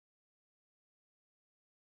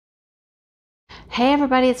Hey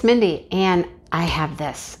everybody, it's Mindy, and I have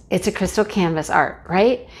this. It's a crystal canvas art,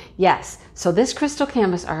 right? Yes. So this crystal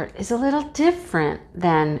canvas art is a little different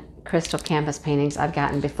than crystal canvas paintings I've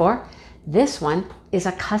gotten before. This one is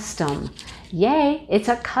a custom. Yay, it's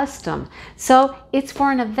a custom. So it's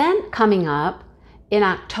for an event coming up in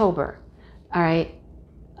October, all right?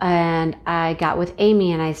 And I got with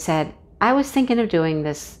Amy and I said, I was thinking of doing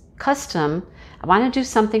this custom. I want to do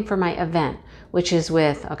something for my event, which is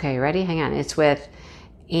with, okay, ready? Hang on. It's with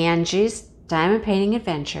Angie's Diamond Painting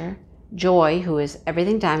Adventure, Joy, who is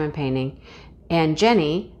everything diamond painting, and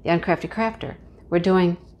Jenny, the Uncrafty Crafter. We're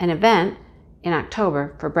doing an event in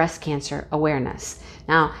October for breast cancer awareness.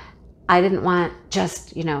 Now, I didn't want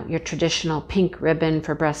just, your traditional pink ribbon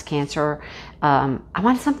for breast cancer. I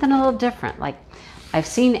wanted something a little different. Like, I've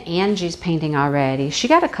seen Angie's painting already. She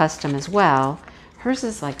got a custom as well. Hers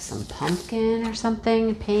is like some pumpkin or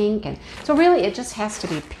something, pink. And so really it just has to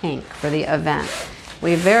be pink for the event.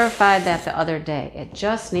 We verified that the other day. It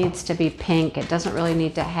just needs to be pink. It doesn't really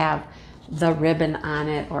need to have the ribbon on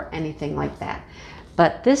it or anything like that.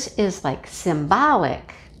 But this is like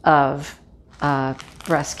symbolic of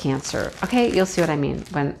breast cancer. Okay, you'll see what I mean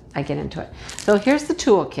when I get into it. So here's the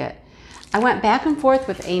toolkit. I went back and forth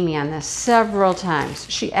with Amy on this several times.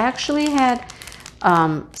 She actually had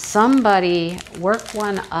somebody work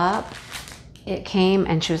one up. It came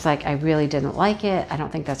and she was like, I really didn't like it. I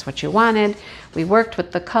don't think that's what you wanted. We worked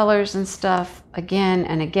with the colors and stuff again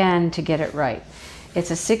and again to get it right.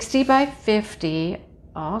 It's a 60 by 50,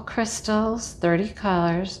 all crystals, 30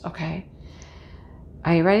 colors. Okay.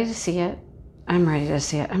 Are you ready to see it? I'm ready to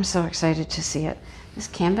see it. I'm so excited to see it. This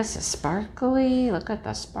canvas is sparkly. Look at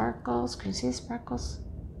the sparkles. Can you see the sparkles?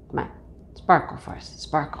 Come on. Sparkle for us.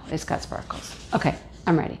 Sparkle. It's got sparkles. Okay.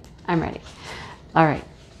 I'm ready. I'm ready. All right.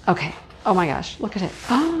 Okay. Oh my gosh. Look at it.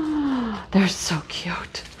 Oh, they're so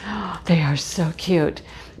cute. They are so cute.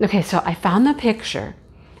 Okay. So I found the picture.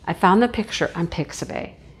 I found the picture on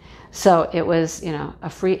Pixabay. So it was, a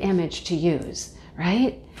free image to use,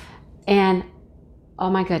 right? And oh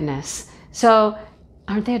my goodness. So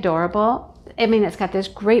aren't they adorable? I mean, it's got this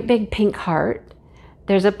great big pink heart.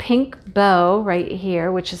 There's a pink bow right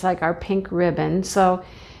here, which is like our pink ribbon. So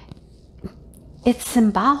it's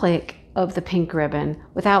symbolic of the pink ribbon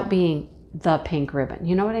without being the pink ribbon.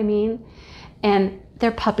 You know what I mean? And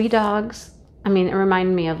they're puppy dogs. I mean, it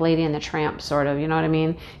reminded me of Lady and the Tramp, sort of. You know what I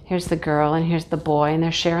mean? Here's the girl and here's the boy, and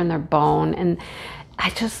they're sharing their bone. And I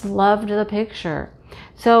just loved the picture.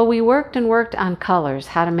 So we worked and worked on colors,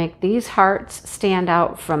 how to make these hearts stand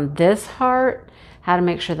out from this heart, how to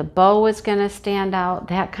make sure the bow was going to stand out,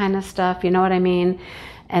 that kind of stuff. You know what I mean?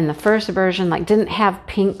 And the first version, didn't have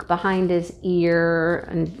pink behind his ear,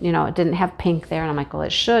 and, it didn't have pink there. And I'm like, well,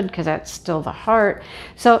 it should, because that's still the heart.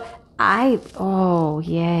 So oh,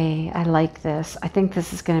 yay, I like this. I think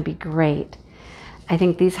this is going to be great. I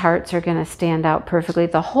think these hearts are going to stand out perfectly.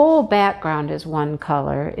 The whole background is one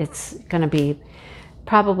color. It's going to be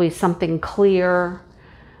probably something clear,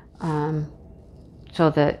 so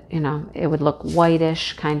that, it would look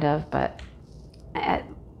whitish kind of, but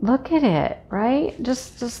look at it, right?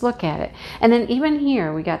 Just look at it. And then even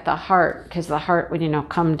here, we got the heart, because the heart would,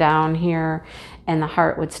 come down here and the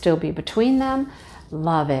heart would still be between them.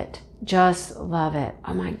 Love it. Just love it.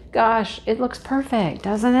 Oh my gosh, it looks perfect,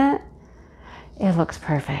 doesn't it? It looks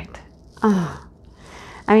perfect. Oh.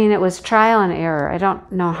 I mean, it was trial and error. I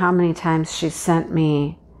don't know how many times she sent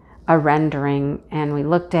me a rendering, and we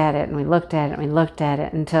looked at it and we looked at it and we looked at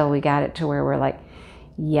it until we got it to where we're like,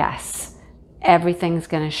 yes, everything's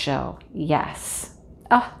going to show. Yes.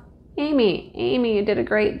 Oh, Amy, you did a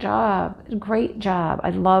great job. Great job.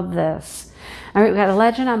 I love this. All right, we got a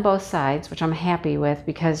legend on both sides, which I'm happy with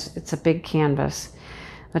because it's a big canvas.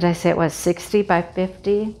 What did I say it was? 60 by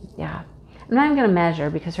 50? Yeah. I'm not even going to measure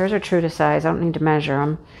because hers are true to size. I don't need to measure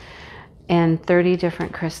them. And 30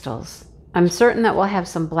 different crystals. I'm certain that we'll have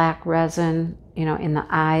some black resin, in the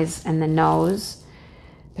eyes and the nose.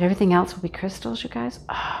 But everything else will be crystals, you guys.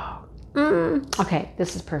 Oh. Okay,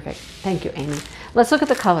 this is perfect. Thank you, Amy. Let's look at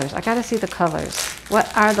the colors. I got to see the colors.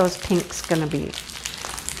 What are those pinks going to be?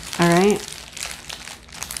 All right.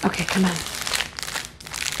 Okay, come on.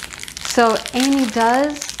 So Amy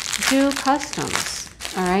does do customs.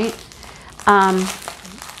 All right. I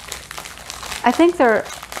think I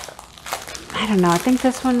don't know. I think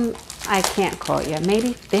this one, I can't quote you.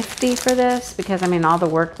 Maybe 50 for this, because I mean, all the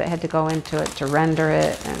work that had to go into it to render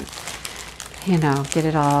it and, get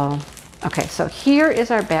it all. Okay, so here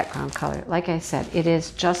is our background color. Like I said, it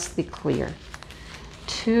is just the clear.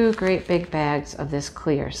 2 great big bags of this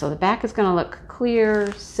clear. So the back is going to look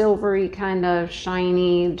clear, silvery, kind of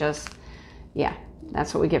shiny, just, yeah,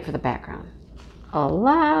 that's what we get for the background. a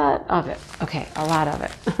lot of it. Okay, a lot of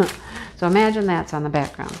it. So imagine that's on the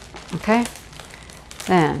background, okay?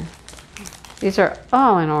 Then, these are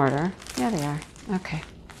all in order. Yeah, they are. Okay.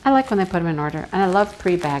 I like when they put them in order, and I love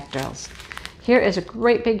pre-bag drills. Here is a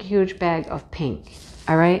great big huge bag of pink,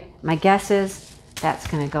 all right? My guess is that's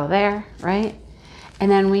gonna go there, right?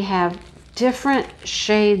 And then we have different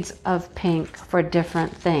shades of pink for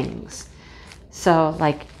different things. So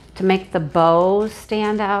like to make the bows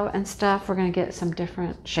stand out and stuff, we're gonna get some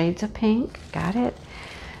different shades of pink. Got it?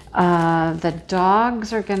 The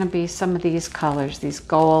dogs are gonna be some of these colors, these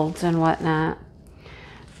golds and whatnot.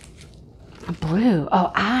 Blue.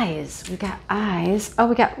 Oh, eyes. We got eyes. Oh,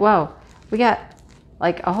 we got, whoa. We got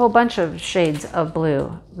like a whole bunch of shades of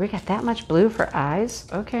blue. We got that much blue for eyes?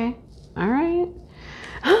 Okay. All right.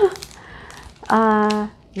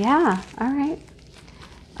 Yeah. All right.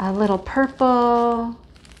 A little purple.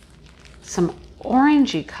 Some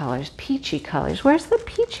orangey colors, peachy colors. Where's the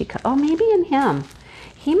peachy color? Oh, maybe in him.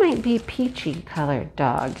 He might be peachy colored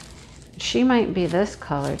dog. She might be this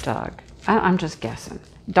colored dog. I'm just guessing.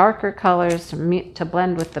 Darker colors to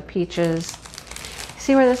blend with the peaches.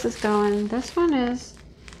 See where this is going? This one is,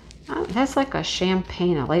 oh, that's like a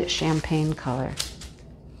champagne, a light champagne color.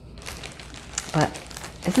 But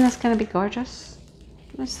isn't this going to be gorgeous?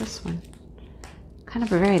 What is this one? Kind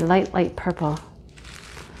of a very light purple.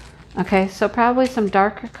 Okay, so probably some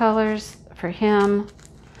darker colors for him,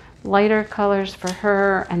 lighter colors for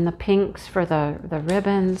her, and the pinks for the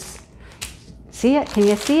ribbons. See it? Can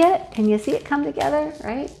you see it? Can you see it come together?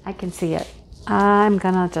 Right? I can see it. I'm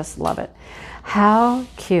gonna just love it. How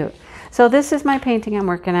cute. So this is my painting I'm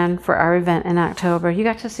working on for our event in October. You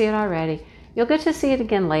got to see it already. You'll get to see it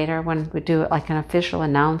again later when we do it like an official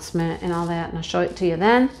announcement and all that, and I'll show it to you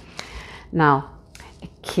then. Now,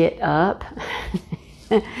 kit up.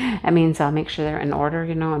 That means I'll make sure they're in order,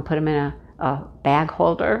 you know, and put them in a bag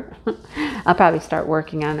holder. I'll probably start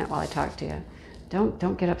working on it while I talk to you.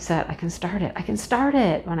 Don't get upset. I can start it. I can start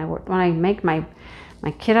it when I make my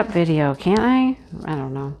kit up video, can't I? I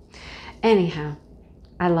don't know. Anyhow,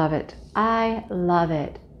 I love it. I love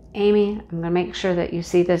it. Amy, I'm gonna make sure that you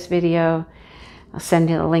see this video. I'll send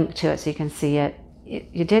you the link to it so you can see it.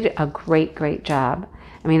 You did a great job.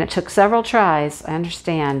 I mean, it took several tries, I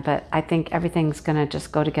understand, but I think everything's gonna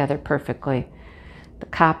just go together perfectly. The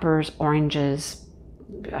coppers, oranges,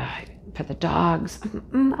 for the dogs.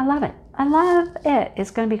 I love it. I love it.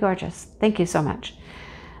 It's gonna be gorgeous. Thank you so much.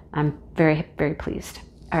 I'm very pleased.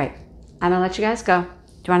 All right, I'm gonna let you guys go.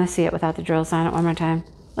 Do you wanna see it without the drills on it one more time?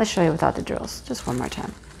 Let's show you without the drills, just one more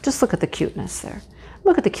time. Just look at the cuteness there.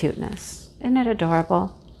 Look at the cuteness. Isn't it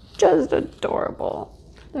adorable? Just adorable.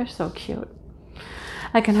 They're so cute.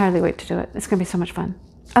 I can hardly wait to do it. It's gonna be so much fun.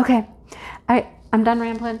 Okay, all right, I'm done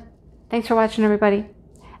rambling. Thanks for watching, everybody.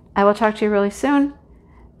 I will talk to you really soon.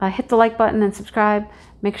 Hit the like button and subscribe.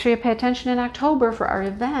 Make sure you pay attention in October for our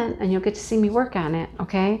event, and you'll get to see me work on it,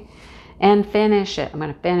 okay? And finish it. I'm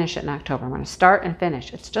gonna finish it in October. I'm gonna start and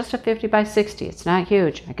finish. It's just a 50 by 60. It's not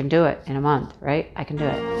huge. I can do it in a month, right? I can do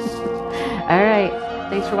it. All right,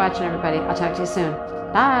 thanks for watching, everybody. I'll talk to you soon.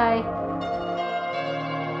 Bye.